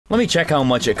Let me check how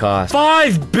much it costs.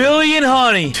 5 billion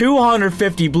honey,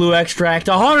 250 blue extract,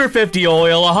 150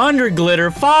 oil, 100 glitter,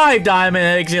 5 diamond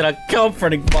eggs, and a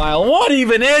comforting vial. What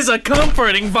even is a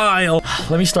comforting vial?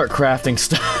 Let me start crafting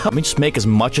stuff. Let me just make as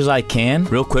much as I can.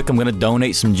 Real quick, I'm gonna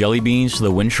donate some jelly beans to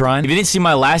the wind shrine. If you didn't see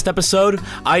my last episode,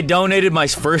 I donated my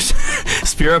first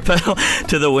spirit petal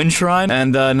to the wind shrine,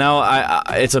 and now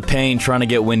it's a pain trying to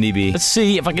get Windy Bee. Let's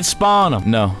see if I can spawn them.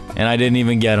 No, and I didn't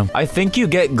even get them. I think you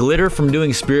get glitter from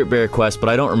doing spirit bear quests, but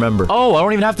I don't remember. Oh, I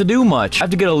don't even have to do much. I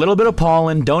have to get a little bit of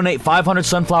pollen, donate 500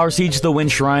 sunflower seeds to the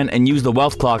wind shrine, and use the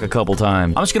wealth clock a couple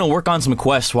times. I'm just gonna work on some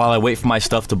quests while I wait for my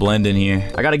stuff to blend in here.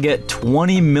 I gotta get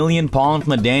 20 million pollen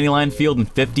from the dandelion field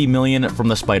and 50 million from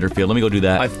the spider field. Let me go do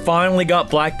that. I finally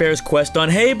got Black Bear's quest done.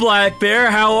 Hey, Black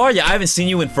Bear, how are you? I haven't seen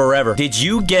you in forever. Did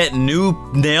you get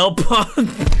new nail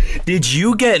polish? Did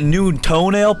you get new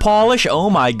toenail polish? Oh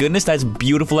my goodness, that's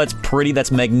beautiful, that's pretty, that's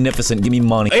magnificent. Give me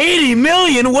money. 80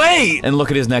 million, wait! And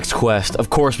look at his next quest. Of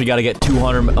course, we gotta get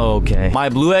 200, okay. My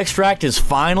blue extract is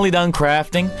finally done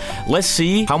crafting. Let's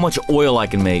see how much oil I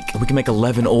can make. We can make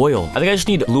 11 oil. I think I just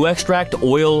need blue extract,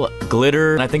 oil,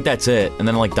 glitter, and I think that's it. And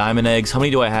then like diamond eggs. How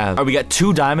many do I have? All right, we got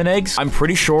 2 diamond eggs. I'm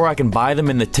pretty sure I can buy them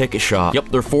in the ticket shop. Yep,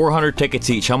 they're 400 tickets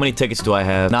each. How many tickets do I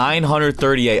have?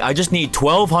 938. I just need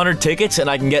 1,200 tickets and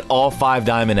I can get all 5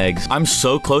 diamond eggs. I'm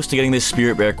so close to getting this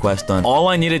spirit bear quest done. All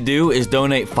I need to do is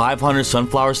donate 500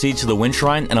 sunflower seeds to the wind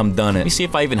shrine and I'm done it. Let me see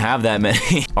if I even have that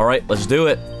many. All right, let's do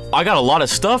it. I got a lot of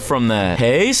stuff from that.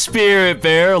 Hey, Spirit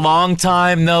Bear, long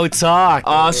time no talk.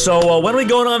 When are we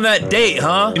going on that date,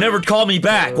 huh? You never called me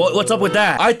back. What's up with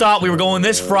that? I thought we were going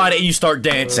this Friday and you start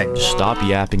dancing. Stop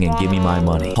yapping and give me my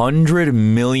money. $100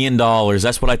 million,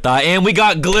 that's what I thought. And we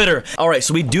got glitter. All right,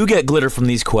 so we do get glitter from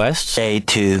these quests. Day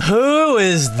 2. Who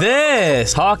is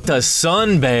this? Talk to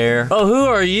Sun Bear. Oh, who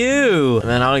are you?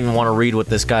 Man, I don't even want to read what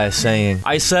this guy is saying.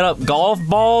 I set up golf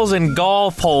balls and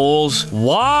golf holes.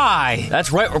 Why?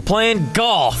 That's right, we're playing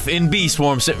golf in Bee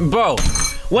Swarm Simulator. Bro,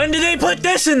 when did they put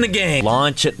this in the game?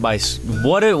 Launch it by...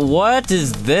 What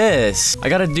is this? I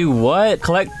gotta do what?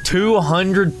 Collect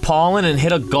 200 pollen and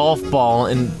hit a golf ball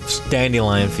in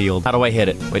dandelion field. How do I hit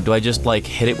it? Wait, do I just, like,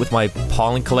 hit it with my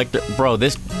pollen collector? Bro,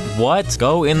 this... What?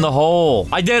 Go in the hole.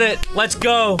 I did it. Let's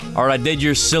go. All right, I did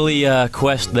your silly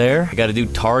quest there. I gotta do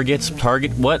targets.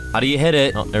 Target what? How do you hit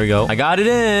it? Oh, there we go. I got it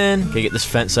in. Okay, get this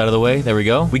fence out of the way. There we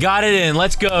go. We got it in.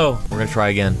 Let's go. We're gonna try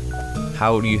again.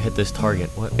 How do you hit this target?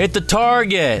 What? Hit the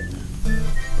target.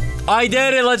 I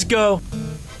did it. Let's go.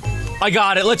 I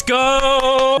got it. Let's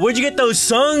go. Where'd you get those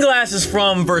sunglasses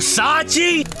from?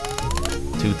 Versace?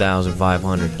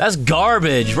 2,500. That's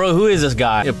garbage, bro. Who is this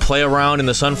guy? You play around in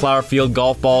the sunflower field,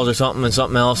 golf balls or something and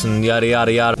something else and yada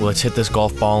yada yada. Well, let's hit this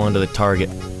golf ball into the target.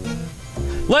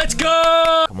 Let's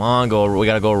go! Come on, go. We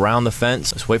gotta go around the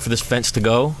fence. Let's wait for this fence to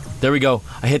go. There we go.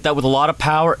 I hit that with a lot of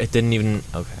power. It didn't even...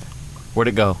 Okay. Where'd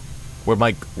it go? Where'd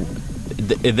my...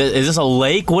 Is this a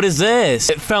lake? What is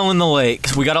this? It fell in the lake.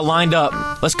 We got it lined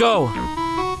up. Let's go.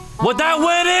 What? That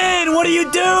went in! What are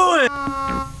you doing?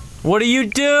 What are you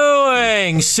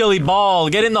doing, silly ball?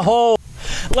 Get in the hole.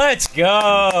 Let's go.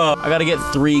 I gotta get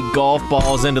 3 golf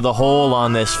balls into the hole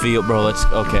on this field, bro. Let's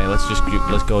go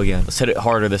again. Let's hit it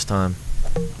harder this time.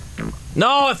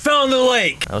 No, it fell in the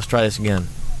lake. Right, let's try this again.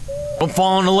 Don't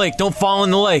fall in the lake. Don't fall in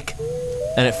the lake.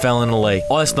 And it fell in the lake.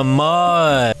 Oh, that's the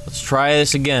mud. Let's try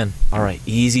this again. All right,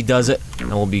 easy does it, and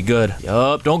we'll be good.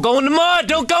 Yup, don't go in the mud.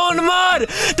 Don't go in the mud.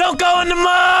 Don't go in the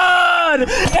mud.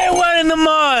 It went in the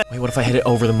mud. Wait, what if I hit it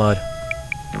over the mud?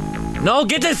 No,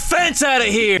 get this fence out of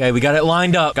here. Okay, we got it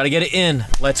lined up. Gotta get it in.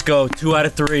 Let's go. 2 out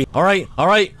of 3. All right.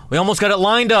 We almost got it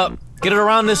lined up. Get it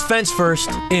around this fence first.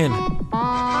 In.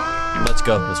 Let's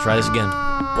go. Let's try this again.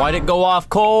 Why'd it go off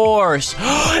course?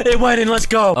 It went in. Let's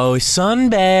go. Oh, Sun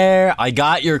Bear. I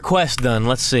got your quest done.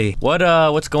 Let's see.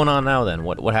 What's going on now then?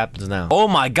 What happens now? Oh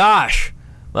my gosh.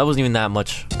 That wasn't even that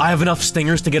much. I have enough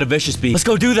stingers to get a vicious bee. Let's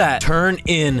go do that. Turn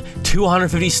in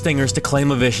 250 stingers to claim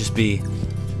a vicious bee.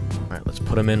 All right, let's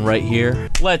put them in right here.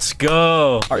 Let's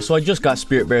go. All right, so I just got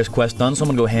Spirit Bear's quest done, so I'm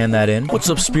gonna go hand that in. What's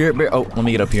up, Spirit Bear? Oh, let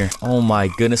me get up here. Oh my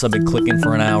goodness, I've been clicking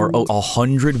for an hour. Oh,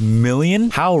 100 million?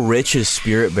 How rich is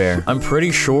Spirit Bear? I'm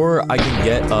pretty sure I can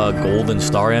get a golden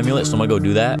star amulet, so I'm gonna go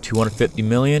do that. 250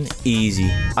 million, easy.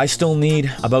 I still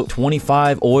need about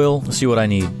 25 oil. Let's see what I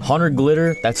need. 100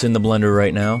 glitter, that's in the blender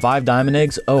right now. 5 diamond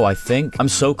eggs. Oh, I think I'm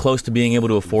so close to being able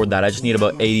to afford that. I just need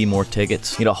about 80 more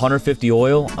tickets. Need 150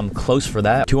 oil. I'm close for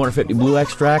that. 250 50 blue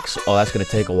extracts. Oh, that's gonna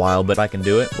take a while, but I can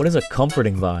do it. What is a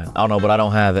comforting vial? I don't know, but I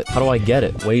don't have it. How do I get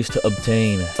it? Ways to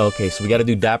obtain. Okay, so we gotta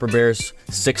do Dapper Bear's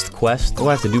 6th quest. What do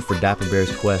I have to do for Dapper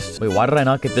Bear's quest? Wait, why did I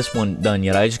not get this one done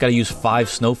yet? I just gotta use 5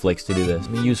 snowflakes to do this.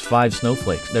 Let me use 5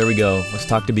 snowflakes. There we go. Let's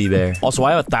talk to Bee Bear. Also,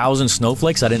 I have 1,000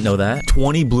 snowflakes. I didn't know that.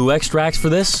 20 blue extracts for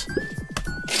this?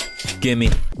 Gimme.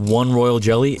 1 royal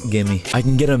jelly? Gimme. I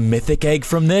can get a mythic egg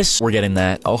from this? We're getting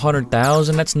that. Oh,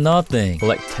 100,000? That's nothing.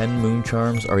 Collect 10 moon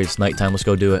charms. Alright, it's nighttime. Let's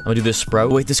go do it. I'm gonna do this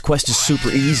sprout. Wait, this quest is super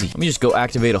easy. Let me just go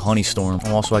activate a honey storm.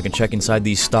 Also, I can check inside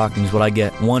these stockings what I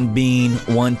get. 1 bean,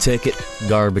 1 ticket,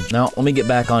 garbage. Now, let me get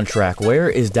back on track. Where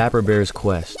is Dapper Bear's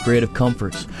quest? Creative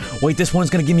comforts. Wait, this one's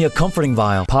gonna give me a comforting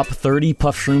vial. Pop 30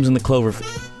 puff shrooms in the clover.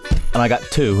 And I got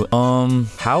 2.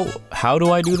 How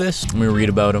do I do this? Let me read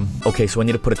about them. Okay, so I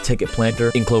need to put a ticket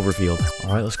planter in Cloverfield.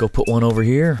 All right, let's go put one over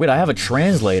here. Wait, I have a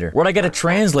translator. Where'd I get a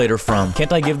translator from?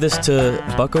 Can't I give this to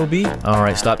Bucko Bee? All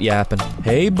right, stop yapping.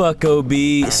 Hey, Bucko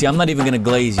Bee. See, I'm not even gonna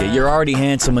glaze you. You're already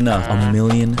handsome enough. 1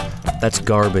 million? That's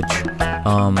garbage.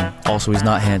 Also, he's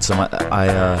not handsome.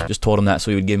 I just told him that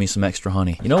so he would give me some extra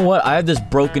honey. You know what? I have this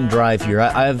broken drive here.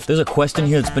 There's a quest in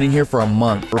here that's been in here for a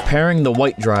month. Repairing the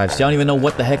white drive. See, I don't even know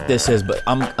what the heck this is, but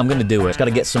I'm gonna do it. Just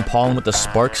gotta get some pollen with the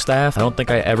spark staff. I don't think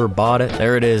I ever bought it.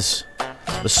 There it is.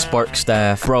 The spark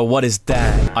staff. Bro, what is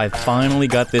that? I finally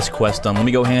got this quest done. Let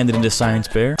me go hand it into Science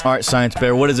Bear. All right, Science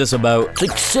Bear, what is this about?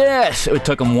 Success! It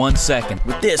took him 1 second.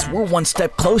 With this, we're 1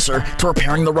 step closer to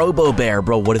repairing the Robo Bear.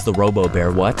 Bro, what is the Robo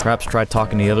Bear? What? Perhaps try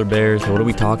talking to the other bears. What are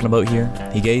we talking about here?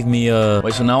 He gave me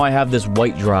wait, so now I have this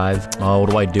white drive. Oh,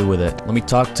 what do I do with it? Let me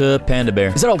talk to Panda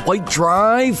Bear. Is that a white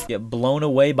drive? Get blown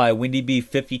away by Windy Bee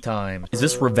 50 times. Is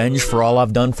this revenge for all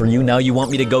I've done for you? Now you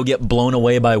want me to go get blown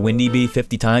away by Windy Bee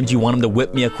 50 times? You want him to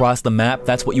whip me across the map?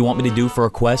 That's what you want me to do for a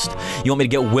quest? You want me to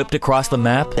get whipped across the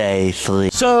map? Safely.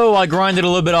 So I grinded a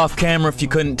little bit off camera if you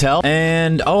couldn't tell.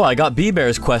 And oh, I got Bee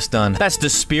Bear's quest done. That's the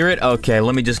spirit. Okay,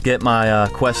 let me just get my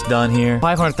quest done here.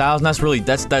 500,000. That's really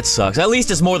that sucks. At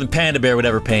least it's more than Panda Bear would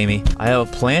ever pay me. I have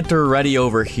a planter ready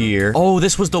over here. Oh,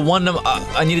 this was the one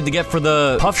I needed to get for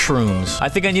the puff shrooms. I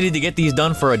think I needed to get these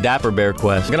done for a Dapper Bear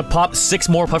quest. I'm gonna pop 6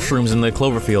 more puff shrooms in the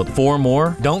Cloverfield. 4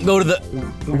 more. Don't go to the...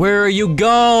 Where are you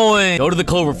going? Go to the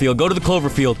Cloverfield. Go to the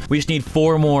Cloverfield. We just need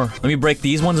 4 more. Let me break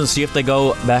these ones and see if they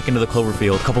go back into the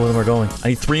Cloverfield. A couple of them are going. I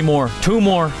need 3 more. 2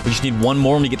 more. We just need 1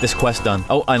 more when we get this quest done.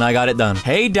 Oh, and I got it done.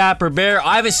 Hey, Dapper Bear.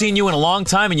 I haven't seen you in a long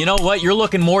time, and you know what? You're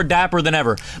looking more dapper than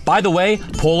ever. By the way,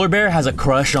 Polar Bear has a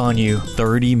crush on you.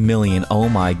 30 million. Oh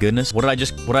my goodness. What did I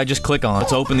just click on?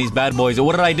 Let's open these bad boys.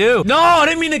 What did I do? No, I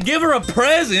didn't mean to give her a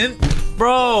present.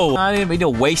 Bro, I didn't mean to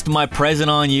waste my present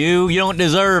on you. You don't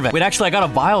deserve it. Wait, actually, I got a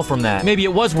vial from that. Maybe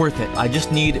it was worth it. I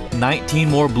just need 19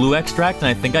 more blue extract, and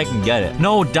I think I can get it.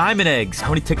 No, diamond eggs. How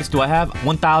many tickets do I have?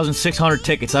 1,600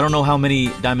 tickets. I don't know how many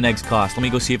diamond eggs cost. Let me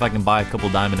go see if I can buy a couple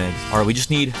diamond eggs. All right, we just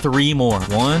need 3 more.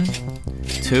 1,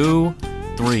 2,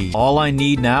 3. All I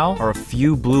need now are a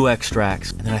few blue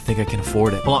extracts, and then I think I can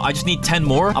afford it. Hold on, I just need 10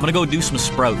 more. I'm gonna go do some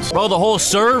sprouts. Bro, the whole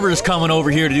server's coming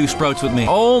over here to do sprouts with me.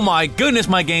 Oh my goodness,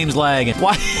 my game's lagging.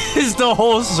 Why is the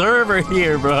whole server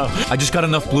here, bro? I just got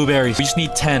enough blueberries. We just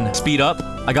need 10. Speed up.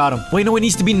 I got him. Wait, no, it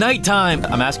needs to be nighttime.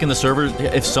 I'm asking the server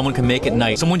if someone can make it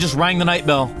night. Someone just rang the night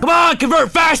bell. Come on,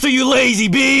 convert faster, you lazy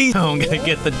bee. I'm gonna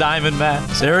get the diamond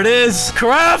mask. There it is.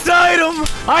 Craft item.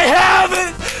 I have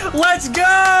it. Let's go.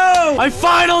 I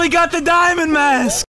finally got the diamond mask.